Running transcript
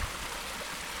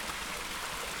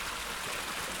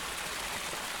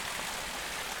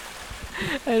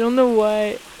I don't know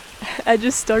why. I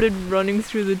just started running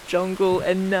through the jungle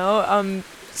and now I'm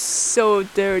so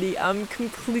dirty. I'm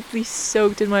completely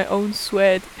soaked in my own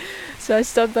sweat. So I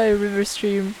stopped by a river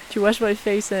stream to wash my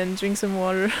face and drink some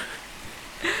water.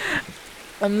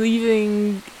 I'm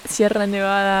leaving Sierra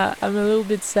Nevada. I'm a little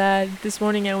bit sad. This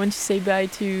morning I went to say bye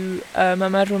to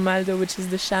Mama Romaldo, which is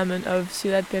the shaman of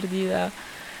Ciudad Perdida.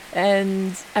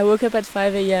 And I woke up at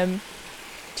 5 a.m.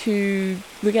 to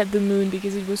look at the moon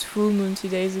because it was full moon 2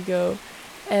 days ago.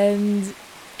 And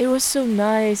it was so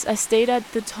nice. I stayed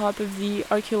at the top of the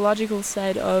archaeological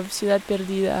site of Ciudad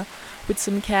Perdida with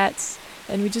some cats,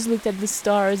 and we just looked at the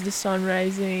stars, the sun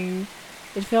rising.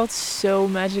 It felt so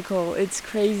magical. It's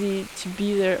crazy to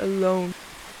be there alone.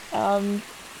 Um,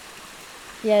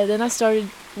 yeah, then I started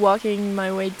walking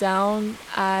my way down.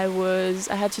 I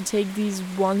had to take these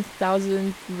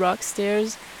 1,000 rock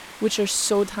stairs, which are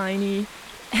so tiny,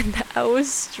 and I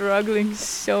was struggling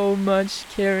so much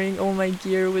carrying all my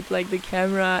gear with like the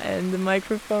camera and the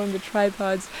microphone, the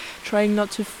tripods, trying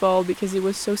not to fall because it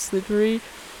was so slippery.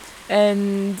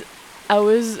 And I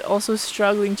was also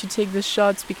struggling to take the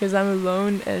shots because I'm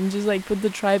alone and just like put the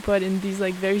tripod in these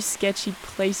like very sketchy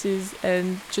places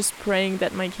and just praying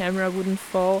that my camera wouldn't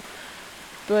fall.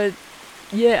 But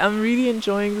yeah, I'm really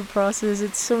enjoying the process.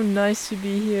 It's so nice to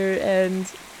be here,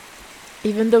 and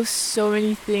even though so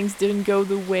many things didn't go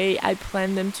the way I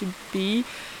planned them to be,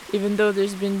 even though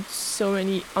there's been so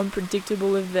many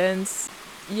unpredictable events,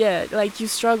 yeah, like you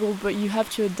struggle but you have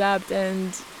to adapt, and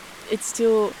it's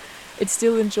still it's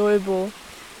still enjoyable.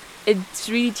 It's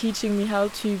really teaching me how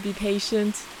to be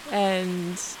patient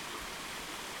and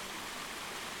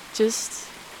just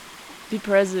be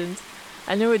present.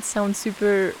 I know it sounds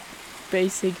super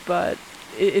basic, but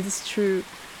it is true.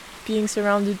 Being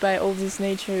surrounded by all this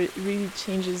nature really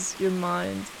changes your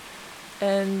mind.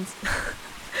 And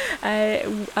I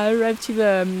arrived to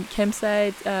the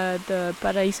campsite, the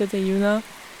Paraíso Teyuna.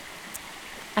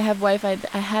 I had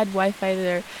Wi-Fi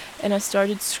there, and I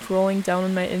started scrolling down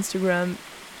on my Instagram,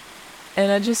 and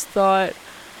I just thought,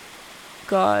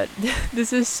 God,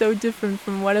 this is so different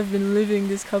from what I've been living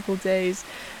this couple days.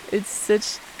 It's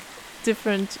such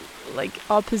different, like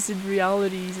opposite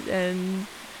realities, and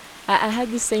I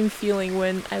had the same feeling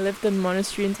when I left the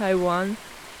monastery in Taiwan,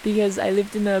 because I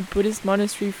lived in a Buddhist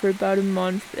monastery for about a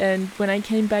month, and when I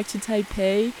came back to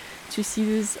Taipei to see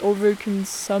this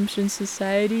overconsumption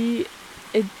society,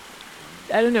 it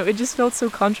I don't know, it just felt so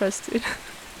contrasted.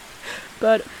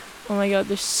 But oh my god,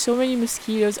 there's so many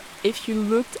mosquitoes. If you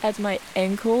looked at my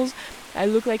ankles, I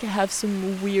look like I have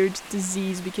some weird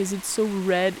disease because it's so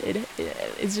red.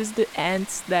 It's just the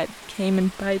ants that came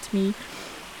and bite me.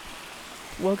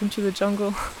 Welcome to the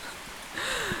jungle.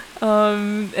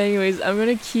 Anyways, I'm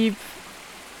gonna keep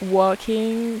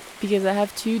walking because I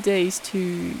have 2 days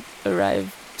to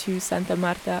arrive to Santa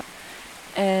Marta,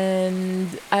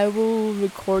 and I will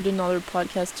record another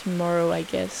podcast tomorrow, I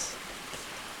guess.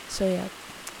 So yeah,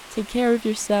 take care of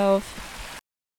yourself.